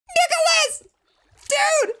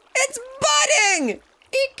Dude, it's budding!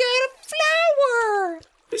 It got a flower!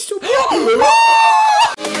 It's so popular!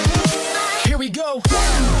 Here we go!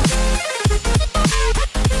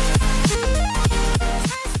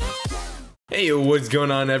 Hey, what's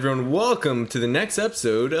going on, everyone? Welcome to the next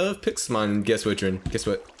episode of Pixelmon. Guess what, Drin? Guess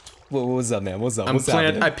what? What's up, man? What's up?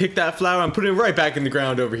 I picked that flower, I'm putting it right back in the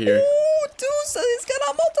ground over here. Ooh, dude, so it's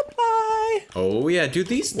gonna multiply! Oh yeah, dude,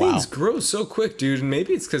 these things grow so quick, dude.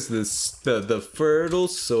 Maybe it's because of the fertile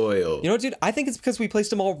soil. You know what, dude? I think it's because we placed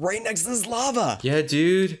them all right next to this lava. Yeah,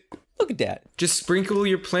 dude. Look at that. Just sprinkle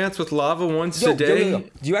your plants with lava once a day. Yo.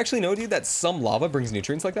 Do you actually know, dude, that some lava brings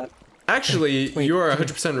nutrients like that? Actually, you are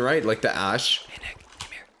 100% right, like the ash. Hey, Nick,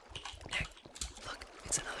 come here. Nick, look,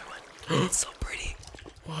 it's another one. It's so pretty.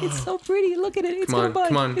 Whoa. It's so pretty. Look at it. It's gonna pop.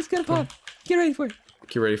 Come on. It's gonna pop. Get ready for it.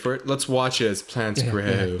 Get ready for it. Let's watch it as plants grow.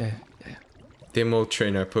 Yeah. They will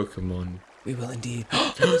train our Pokemon. We will indeed.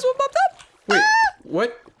 This one popped up. Wait,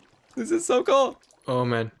 what? This is so cool. Oh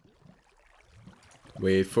man.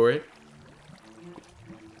 Wait for it.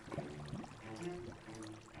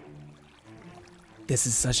 This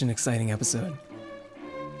is such an exciting episode.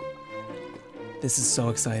 This is so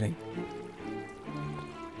exciting.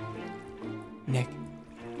 Nick,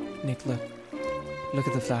 look. Look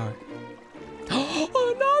at the flower.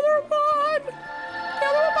 Another one!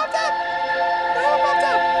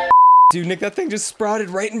 Dude, Nick, that thing just sprouted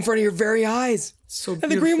right in front of your very eyes. So beautiful.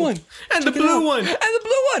 And the green one. And the blue one. And the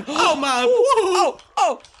blue one. Oh my. Whoa.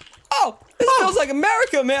 Oh. This feels like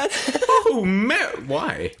America, man. Oh man.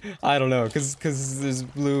 Why? I don't know, cause there's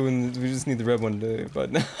blue and we just need the red one to,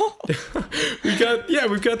 but no. we've got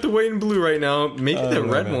the white and blue right now. Maybe the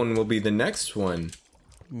red one will be the next one.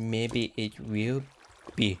 Maybe it will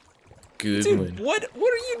be. Good Dude, one. what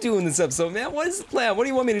are you doing this episode, man? What is the plan? What do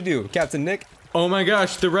you want me to do, Captain Nick? Oh my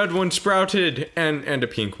gosh, the red one sprouted and a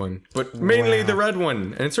pink one, but mainly the red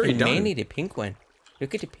one, and it's already done. Mainly the pink one.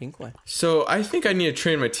 Look at the pink one. So I think I need to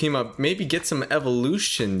train my team up. Maybe get some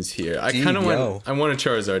evolutions here. I kind of want. I want a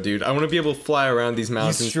Charizard, dude. I want to be able to fly around these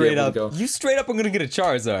mountains. You straight up are gonna get a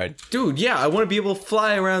Charizard, dude. Yeah, I want to be able to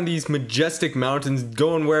fly around these majestic mountains,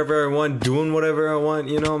 going wherever I want, doing whatever I want.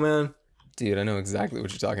 You know, man. Dude, I know exactly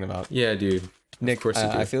what you're talking about. Yeah, dude. Nick, of course you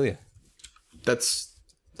do. I feel you. That's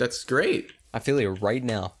great. I feel you right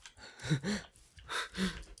now.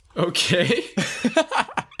 Okay.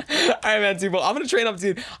 Alright, man, dude, well, I'm gonna train up,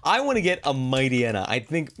 dude. I want to get a Mightyena. I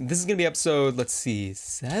think this is gonna be episode, let's see,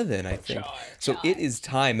 7, I think. So it is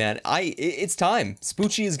time, man. It's time.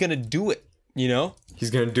 Spoochy is gonna do it, you know? He's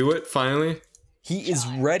gonna do it, finally? He is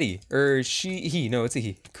ready. Or he. No, it's a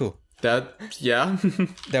he. Cool. Yeah.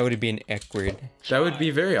 That would be an awkward. That would be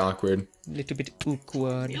very awkward. Little bit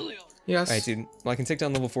awkward. Yes. Alright, dude. Well, I can take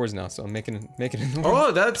down level 4s now, so I'm making it in the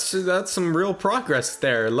Oh, that's some real progress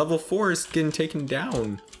there. Level 4 is getting taken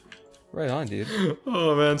down. Right on, dude.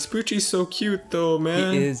 Oh man, Spoochy's so cute though,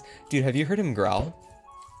 man. He is. Dude, have you heard him growl?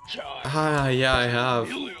 Ah, yeah, I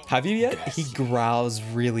have. Have you yet? He growls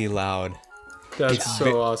really loud. That's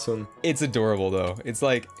so awesome. It's adorable though. It's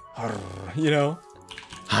like, you know?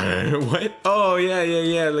 What? Oh,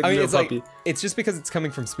 yeah. Like I mean, it's puppy. It's just because it's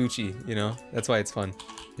coming from Spoochy, you know? That's why it's fun.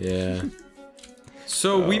 Yeah.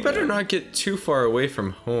 So we better not get too far away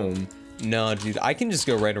from home. No, dude, I can just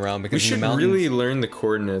go right around because we should really learn the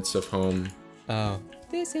coordinates of home. Oh.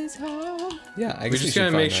 This is home. Yeah, I guess we just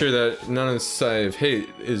gotta make sure that none of the side of hate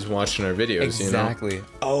is watching our videos, exactly. You know?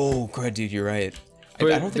 Oh, crud, dude, you're right.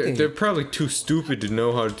 But I don't think they're probably too stupid to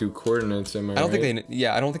know how to do coordinates, am I right?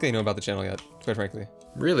 I don't think they know about the channel yet, quite frankly.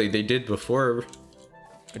 Really? They did before.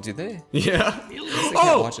 But did they? Yeah.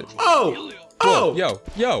 Watch it. Oh!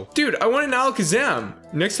 Yo! Dude, I want an Alakazam.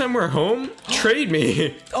 Next time we're home, trade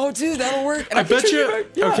me. Oh, dude, that'll work. And I bet you.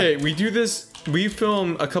 Yeah. Okay, we do this. We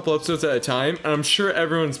film a couple episodes at a time, and I'm sure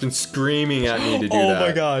everyone's been screaming at me to do that. Oh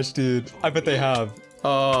my gosh, dude. I bet they have.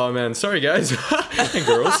 Oh man, sorry guys and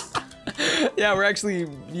girls. Yeah, we're actually.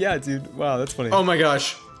 Yeah, dude. Wow, that's funny. Oh my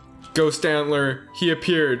gosh, Ghost Stantler. He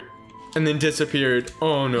appeared, and then disappeared.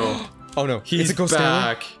 Oh no. Oh no. He's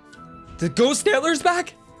back. The Ghost Stantler's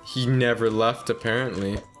back? He never left,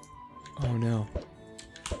 apparently. Oh no.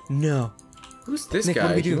 No. Who's this Nick,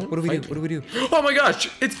 guy? What do we do? Oh my gosh!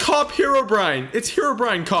 It's Cop HEROBRINE! It's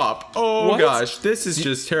HEROBRINE Cop! Oh gosh, this is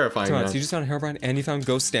just terrifying. So you just found HEROBRINE and you found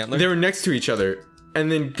Ghost Stantler? They were next to each other.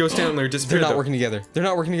 And then Ghost Stantler disappeared. They're not working together. They're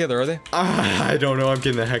not working together, are they? I don't know. I'm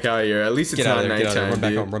getting the heck out of here. At least it's not nighttime.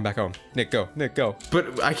 Run back home. Nick, go.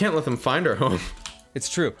 But I can't let them find our home. It's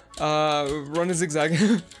true. Run a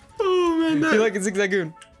zigzag. Oh man, Be like a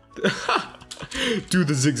zigzagoon. Do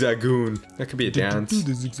the zigzagoon. That could be a dance. Do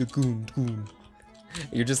the zigzagoon.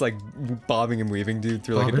 You're just like bobbing and weaving, dude,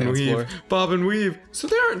 through like a dance floor. Bob and weave. So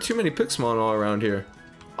there aren't too many Pixelmon all around here.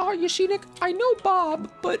 Oh, Yashinik, I know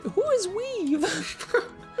Bob, but who is Weave?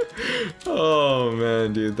 Oh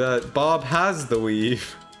man, dude, that Bob has the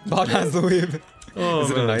weave. Bob has the weave. Oh, is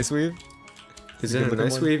it a nice weave? Is it a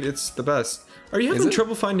nice weave? It's the best. Are you having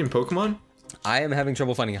trouble finding Pokemon? I am having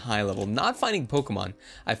trouble finding high level. Not finding Pokemon.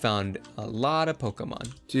 I found a lot of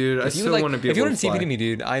Pokemon. Dude, I still want to be able to fly. If you want to TP to me,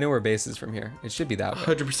 dude, I know where base is from here. It should be that way.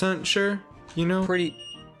 100% sure? You know? Pretty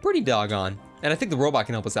doggone. And I think the robot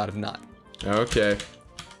can help us out if not. Okay.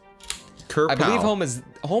 Kerpow. I believe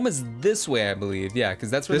home is this way, I believe. Yeah, because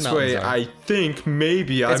that's where the mountains are. This way, I think,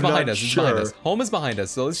 maybe, I'm not sure. It's behind us. Home is behind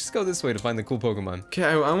us, so let's just go this way to find the cool Pokemon. Okay,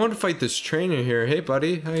 I want to fight this trainer here. Hey,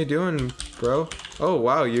 buddy, how you doing, bro? Oh,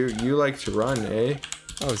 wow, you like to run, eh?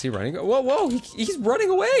 Oh, is he running? Whoa, he's running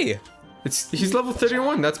away. He's level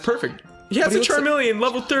 31, that's perfect. He has a Charmeleon,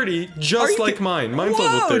 level 30, just like mine. Mine's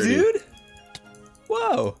level 30. Dude.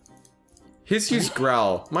 Whoa. His used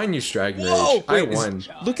Growl. Mine used Dragon Rage. I won.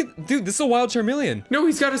 Look at, dude, this is a wild Charmeleon. No,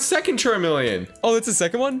 he's got a second Charmeleon. Oh, it's a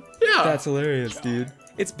second one? Yeah. That's hilarious, dude.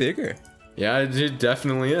 It's bigger. Yeah, it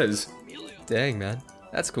definitely is. Dang, man.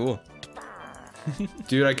 That's cool.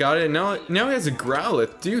 Dude, I got it. Now he has a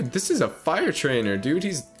Growlithe. Dude, this is a fire trainer, dude.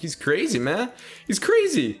 He's crazy, man. He's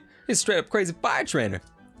crazy. He's straight up crazy fire trainer.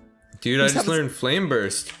 Dude, I just learned Flame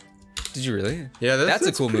Burst. Did you really? Yeah, that's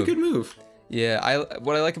a cool move. Good move. Yeah,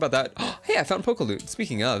 what I like about that. Oh, hey, I found Pokeloot.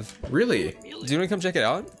 Speaking of. Really? Do you want to come check it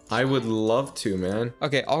out? I would love to, man.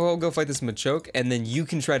 Okay, I'll go fight this Machoke, and then you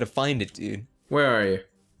can try to find it, dude. Where are you?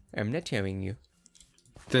 I'm not telling you.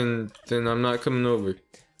 Then I'm not coming over. In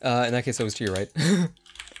that case, I was to your right.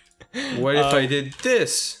 What if I did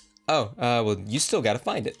this? Oh, well, you still gotta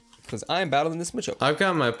find it. Because I'm battling this Machoke. I've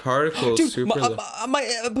got my particles super low.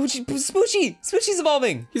 Spoochie's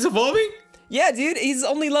evolving. He's evolving? Yeah, dude. He's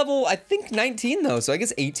only level, I think, 19, though. So I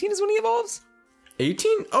guess 18 is when he evolves?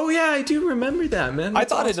 18? Oh, yeah, I do remember that, man. I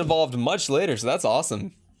thought it evolved much later, so that's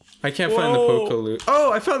awesome. I can't find the Pokaloot.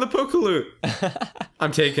 Oh, I found the Pokaloot.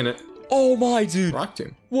 I'm taking it. Oh, my, dude. Rock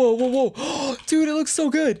Tomb. Whoa. Dude, it looks so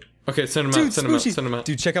good. Okay, send him out, send him out.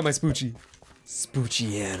 Dude, check out my Spoochie.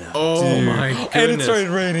 Spoochiana. Oh, dude. My goodness. And it started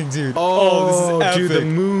raining, dude. Oh, this is epic. Dude, the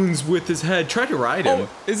moon's with his head. Try to ride him.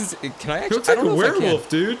 Is this, can I actually? He looks like a werewolf,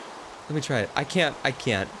 dude. Let me try it. I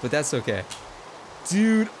can't, but that's okay.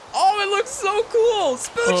 Dude, oh, it looks so cool.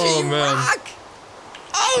 Spoochie, you rock.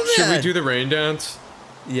 Oh, man. Should we do the rain dance?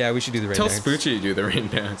 Yeah, we should do the rain dance. Tell Spoochie to do the rain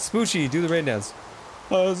dance. Spoochie, do the rain dance.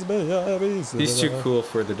 He's too cool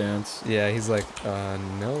for the dance. Yeah, he's like,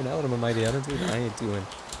 no, now that I'm a Mightyena, dude, I ain't doing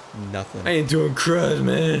nothing. I ain't doing crud,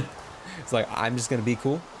 man. It's like, I'm just gonna be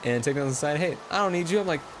cool and take it on the side. Hey, I don't need you. I'm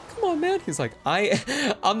like, come on, man. He's like,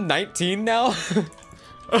 I'm 19 now.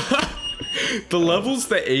 The levels,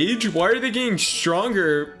 the age, why are they getting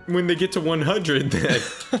stronger when they get to 100 then?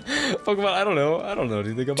 Pokemon, I don't know,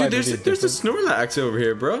 dude. They go by. Dude, there's a Snorlax over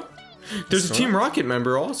here, bro. There's a Team Rocket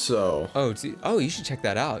member also. Oh, you should check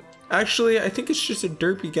that out. Actually, I think it's just a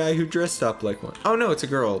derpy guy who dressed up like one. Oh no, it's a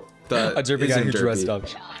girl. A derpy guy who dressed up.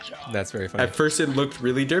 That's very funny. At first it looked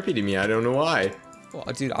really derpy to me. I don't know why. Well,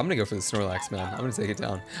 dude, I'm gonna go for the Snorlax, man. I'm gonna take it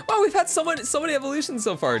down. Wow, we've had so many evolutions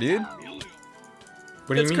so far, dude.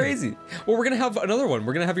 What do you mean? That's crazy. Well, we're gonna have another one.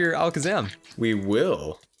 We're gonna have your Alakazam. We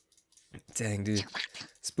will. Dang, dude.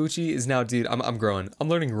 Spoochie is now, dude. I'm growing. I'm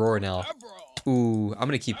learning Roar now. Ooh, I'm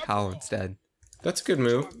gonna keep Howl instead. That's a good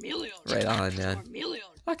move. Right on, man.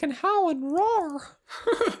 I can howl and roar.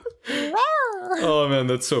 Roar. Oh man,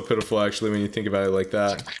 that's so pitiful actually when you think about it like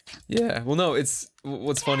that. Yeah, well no,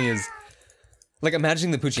 what's funny is, like,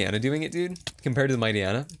 imagining the Poochyena doing it, dude, compared to the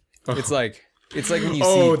Mightyena. It's like when you see.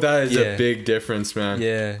 Oh, that is a big difference, man.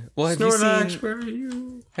 Yeah. Well, Snorlax, where are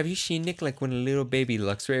you? Have you seen Nick, like, when a little baby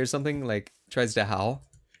Luxray or something, like, tries to howl?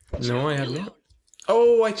 No, I have not.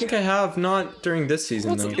 Oh, I think I have, not during this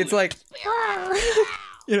season though. It's like,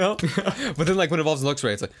 you know, but then like when it evolves in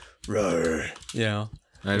Luxray, it's like, roar, you know.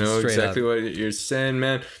 I know exactly what you're saying,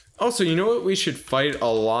 man. Also, you know what we should fight a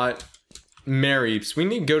lot? Mareeps. We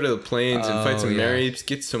need to go to the plains and fight some Mareeps,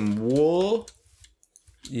 get some wool.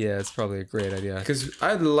 Yeah, it's probably a great idea. Because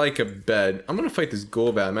I'd like a bed. I'm gonna fight this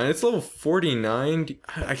Golbat, man. It's level 49.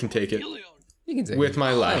 I can take it. You can take with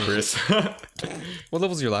my Lapras. What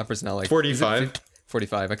level's your Lapras now? Like 45.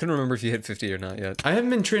 45. I couldn't remember if you hit 50 or not yet. I haven't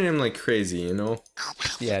been training him like crazy, you know?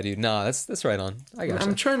 Yeah, dude. Nah, that's right on. I got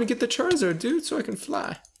I'm trying to get the Charizard, dude, so I can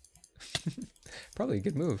fly. Probably a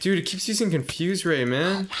good move. Dude, it keeps using Confuse Ray,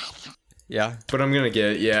 man. Yeah. But I'm gonna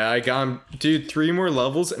get it. Yeah, I got him. Dude, 3 more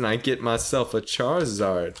levels and I get myself a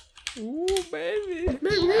Charizard. Ooh, baby.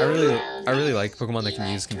 I really like Pokemon that can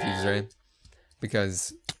use Confuse Ray.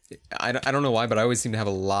 because I don't know why, but I always seem to have a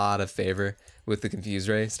lot of favor with the Confuse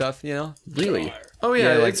Ray stuff, you know? Really? Oh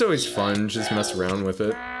yeah, Yeah, like- it's always fun. Just mess around with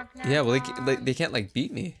it. Yeah, well, they can't, like,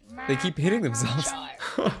 beat me. They keep hitting themselves.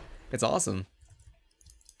 It's awesome.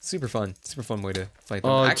 Super fun way to fight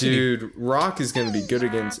them. Oh, Actually, dude, Rock is gonna be good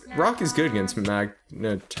against. Rock is good against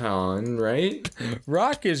Magneton, right?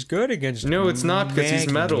 Rock is good against. No, it's not because he's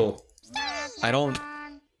metal. I don't.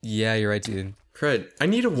 Yeah, you're right, dude. Crud. I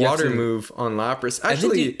need a water move on Lapras. I think,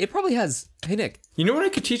 Actually, dude, it probably has. Hey, Nick. you know what I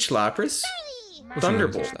could teach Lapras?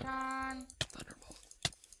 Thunderbolt. Thunderbolt.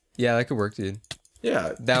 Yeah, that could work, dude. Yeah,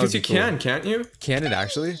 That because would be you cool. can, can't you? Can it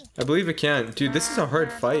actually? I believe it can. Dude, this is a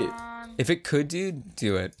hard fight. If it could, dude,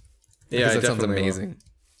 do it. Yeah, Because I that sounds definitely will. amazing.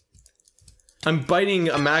 I'm biting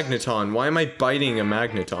a Magneton. Why am I biting a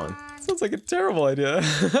Magneton? Sounds like a terrible idea.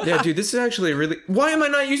 Yeah, dude, this is actually really... Why am I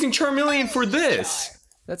not using Charmeleon for this?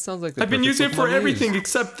 That sounds like the I've been perfect using it for Pokemon to everything use.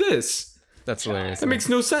 except this. That's hilarious. That makes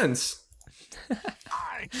no sense.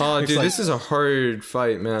 Oh, dude, like- this is a hard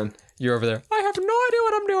fight, man. You're over there. I have no idea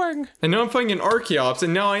what I'm doing. And now I'm fighting an Archeops,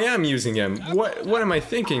 and now I am using him. What am I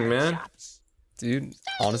thinking, man? Dude,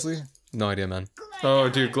 honestly, no idea, man. Oh,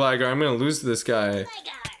 dude, Gligar, I'm gonna lose to this guy.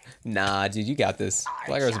 Nah, dude, you got this.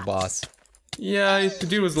 Gligar's a boss. Yeah, the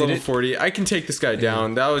dude was level 40. I can take this guy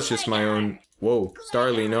down. That was just my own... Whoa,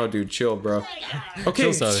 Starly, no, dude, chill, bro. Okay,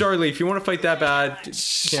 Chill, Starly. Starly, if you want to fight that bad, you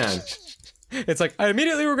can. It's like, I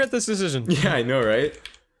immediately regret this decision. Yeah, I know, right?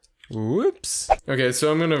 Whoops. Okay,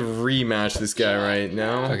 so I'm gonna rematch this guy right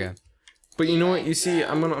now. Okay. But you know what? You see,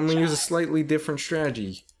 I'm gonna use a slightly different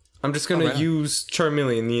strategy. I'm just gonna right on. use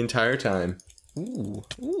Charmeleon the entire time. Ooh,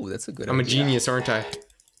 that's a good I'm a idea. genius, aren't I?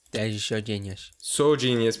 That is so genius. So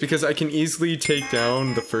genius, because I can easily take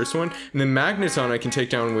down the first one, and then Magneton I can take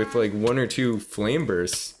down with like 1 or 2 flame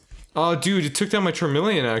bursts. Oh, dude, it took down my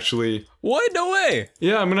Charmeleon actually. What? No way.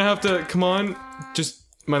 Yeah, I'm gonna have to, come on, just,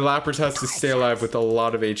 my Lapras has to stay alive with a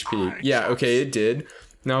lot of HP. Yeah, okay, it did.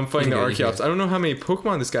 Now I'm fighting the You good. Archeops. I don't know how many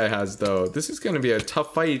Pokemon this guy has though. This is gonna be a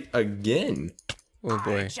tough fight again. Oh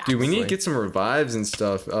boy. Dude, we need to get some revives and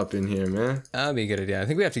stuff up in here, man. That'd be a good idea. I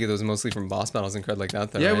think we have to get those mostly from boss battles and crud like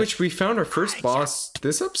that, though. Yeah, right? which we found our first boss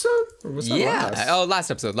this episode? Or was that last? Oh,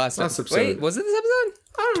 last episode. Last episode. Wait, was it this episode?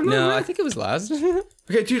 I don't know. No, man. I think it was last.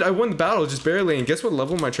 Okay, dude, I won the battle just barely, and guess what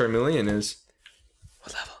level my Charmeleon is?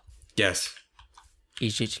 What level? Yes.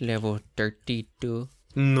 Is it level 32?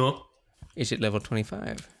 No. Is it level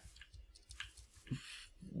 25?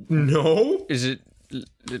 No? Is it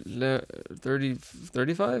 30,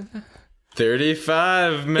 35?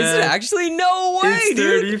 35, man. Is it actually? No way, It's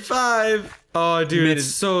dude. 35. Oh, dude, Mid- it's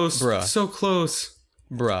so Bruh. so close.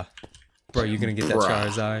 Bruh. Bro, you gonna get that Bruh.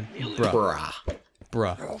 Charizard? Bruh.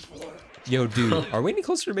 Bruh. Yo, dude, are we any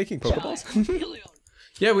closer to making Pokeballs?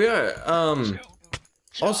 Yeah, we are.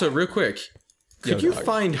 Also, real quick, could Yo, you dog.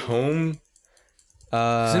 find home?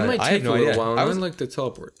 'Cause it might I take have no a little idea. while. I I was, would like to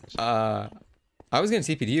teleport. I was gonna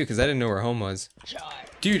TP to you because I didn't know where home was.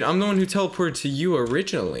 Dude, I'm the one who teleported to you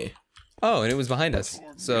originally. Oh, and it was behind us.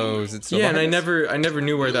 So is it still Yeah, and behind us? I never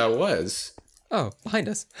knew where that was. Oh, behind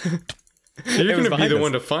us. So you're It was gonna be behind the us.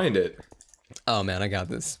 one to find it. Oh man, I got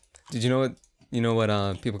this. Did you know what? You know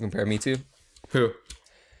what? People compare me to? Who?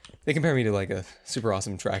 They compare me to like a super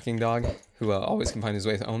awesome tracking dog who always can find his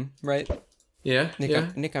way home, right? Yeah. Nick,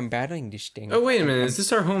 yeah. I'm battling this thing. Oh wait a minute, is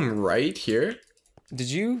this our home right here? Did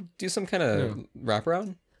you do some kind of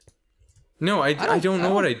wraparound? No, I don't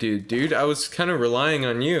know what I do, dude. I was kind of relying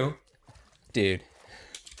on you. Dude.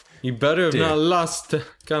 You better have Dude. not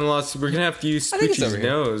gotten lost. We're gonna have to use I think it's Spoochie's over here.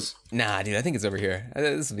 nose. Nah, dude, I think it's over here.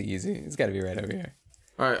 This will be easy. It's gotta be right over here.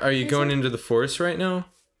 Are you going into the forest right now?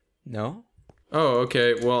 No? Oh,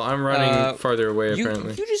 okay. Well, I'm running farther away You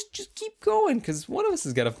apparently. just keep going, because one of us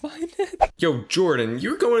has gotta find it. Yo, Jordan,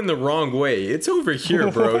 you're going the wrong way. It's over here,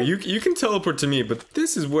 bro. You can teleport to me, but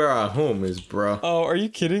this is where our home is, bro. Oh, are you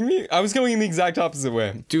kidding me? I was going in the exact opposite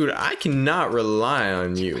way. Dude, I cannot rely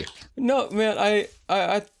on you. No, man,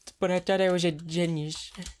 but I thought I was a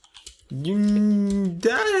genius.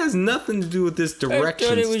 That has nothing to do with this I direction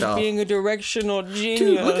thought it was stuff. being a directional genius.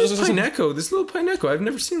 Dude, look at this Pineco. This little Pineco. I've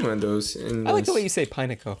never seen one of those. I like the way you say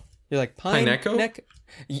Pineco. You're like pine Pineco? neck.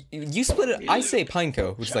 You split it. I say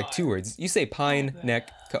Pineco, which is like 2 words. You say pine neck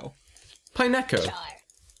co. Pineco.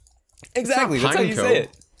 Exactly. That's how you Pineco. say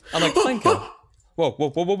it. I'm like Pineco. Whoa, whoa,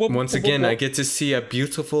 whoa, whoa, whoa. Once whoa, again, whoa. I get to see a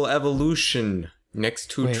beautiful evolution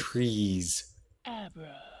next to Wait. trees.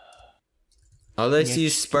 All I see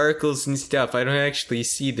is sparkles and stuff. I don't actually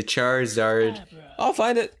see the Charizard. I'll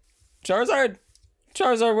find it. Charizard.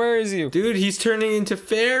 Charizard, where is you? Dude, he's turning into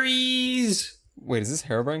fairies. Wait, is this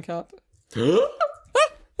HEROBRINE Cap? Huh?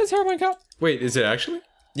 This HEROBRINE Cap? Wait, is it actually?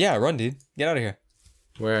 Yeah, run, dude. Get out of here.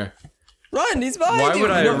 Where? Run, he's behind Why you.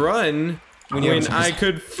 would I run when I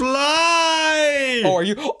could fly? Oh, are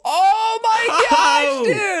you? Oh my gosh,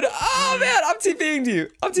 dude! Oh man, I'm TPing to you.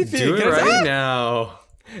 I'm TPing. Do it right now.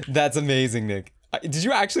 That's amazing, Nick. Did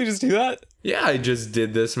you actually just do that? Yeah, I just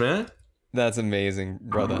did this, man. That's amazing,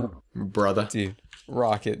 brother. Dude,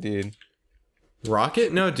 rocket, dude.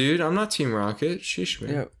 Rocket? No, dude, I'm not Team Rocket. Sheesh,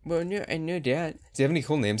 man. Yeah, well, no, I know that. Do you have any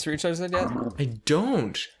cool names for each other like that? I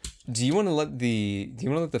don't. Do you want to let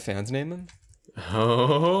the fans name them?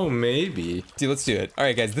 Oh, maybe. Dude, let's do it. All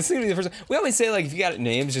right, guys, this is gonna be the first time. We always say like if you got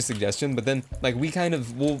names, just suggestion, but then like we kind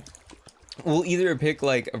of we'll either pick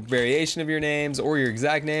like a variation of your names or your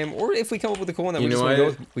exact name, or if we come up with a cool one that we just want to go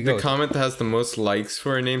with, we go. The comment that has the most likes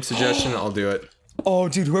for a name suggestion, I'll do it. Oh,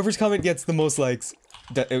 dude, whoever's comment gets the most likes.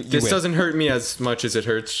 This doesn't hurt me as much as it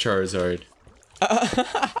hurts Charizard.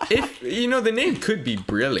 If you know, the name could be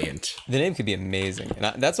brilliant. The name could be amazing,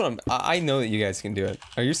 and that's what I know that you guys can do it.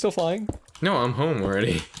 Are you still flying? No, I'm home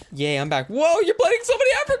already. Yay, I'm back. Whoa, you're playing so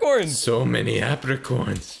many apricorns! So many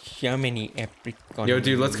apricorns. So many apricorns. Yo,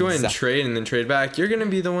 dude, let's go ahead and trade and then trade back. You're gonna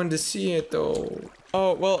be the one to see it, though.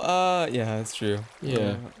 Oh, well, yeah, that's true.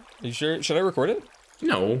 Yeah. Are you sure? Should I record it?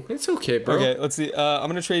 No, it's okay, bro. Okay, let's see. I'm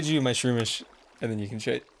gonna trade you my Shroomish, and then you can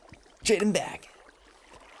trade him back.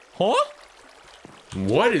 Huh?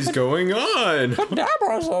 What is going on?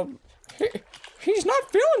 He's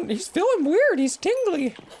not feeling. He's feeling weird. He's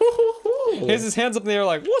tingly. He has his hands up in the air,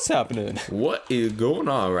 like, what's happening? What is going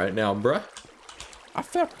on right now, bruh? I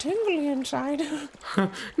felt tingly inside.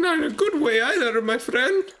 Not in a good way either, my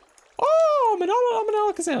friend. Oh, I'm an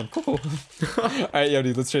Alakazam. Cool. All right, yo,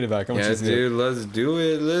 dude, let's trade it back. Yeah, dude, let's do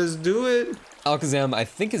it. Let's do it. Alakazam, I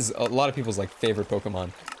think, is a lot of people's like favorite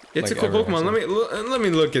Pokemon. It's like, a cool Pokemon. Let me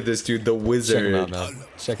look at this dude, the wizard. Check him out, man.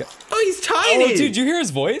 Check it. Oh, he's tiny. Oh, dude, did you hear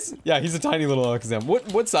his voice? Yeah, he's a tiny little Alakazam.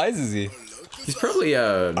 What size is he? He's probably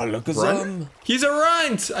a Alakazam. He's a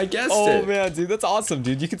runt. I guessed it. Oh man, dude, that's awesome,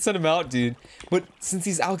 dude. You can send him out, dude. But since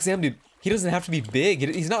he's Alakazam, dude, he doesn't have to be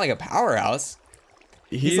big. He's not like a powerhouse.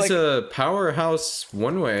 He's like a powerhouse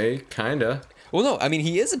one way, kinda. Well, no, I mean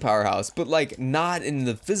he is a powerhouse, but like not in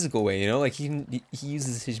the physical way, you know. Like he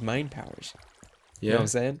uses his mind powers. Yeah. You know what I'm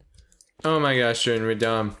saying? Oh my gosh, Jordan, we're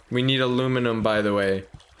dumb. We need aluminum, by the way.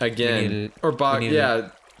 Again. Or box, yeah,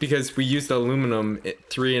 because we used aluminum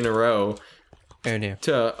 3 in a row. Oh no.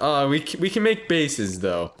 To, we can make bases,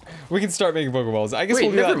 though. We can start making Pokeballs. I guess Wait,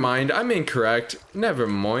 we'll do never that. mind. I'm incorrect. Never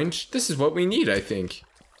mind. This is what we need, I think.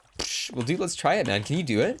 Well, dude, let's try it, man. Can you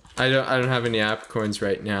do it? I don't have any apricorns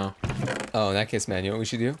right now. Oh, in that case, man, you know what we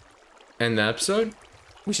should do? End the episode?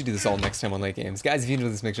 We should do this all next time on Late Games. Guys, if you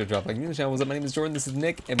enjoyed this, make sure to drop a like. New to the channel. What's up? My name is Jordan. This is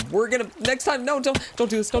Nick. And we're gonna... Next time... No, don't do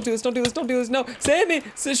this. Don't do this. Don't do this. Don't do this. No. Save me.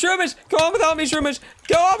 Shroomish. Go on without me, Shroomish.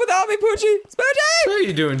 Go on without me, Poochie. Spoochie! How are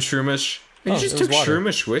you doing, Shroomish? You just took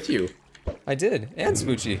Shroomish with you. I did. And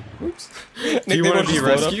Spoochie. Oops. Do you want to be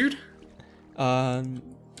rescued?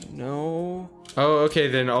 No. Oh, okay,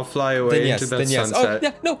 then I'll fly away into the sunset. Oh,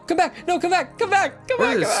 yeah. No, come back. No, come back. Come back. Come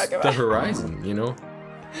back. Come back. Come back. The horizon, you know?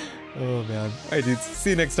 Oh man. Alright dudes,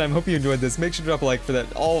 see you next time. Hope you enjoyed this. Make sure to drop a like for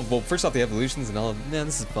that. Well, first off the evolutions and all. Man,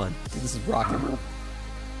 this is fun. Dude, this is rocking.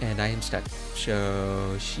 And I am stuck.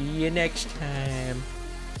 So see you next time.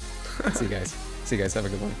 See you guys. See you guys. Have a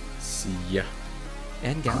good one. See ya.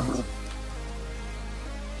 And gals.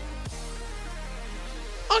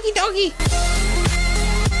 Okie dokie.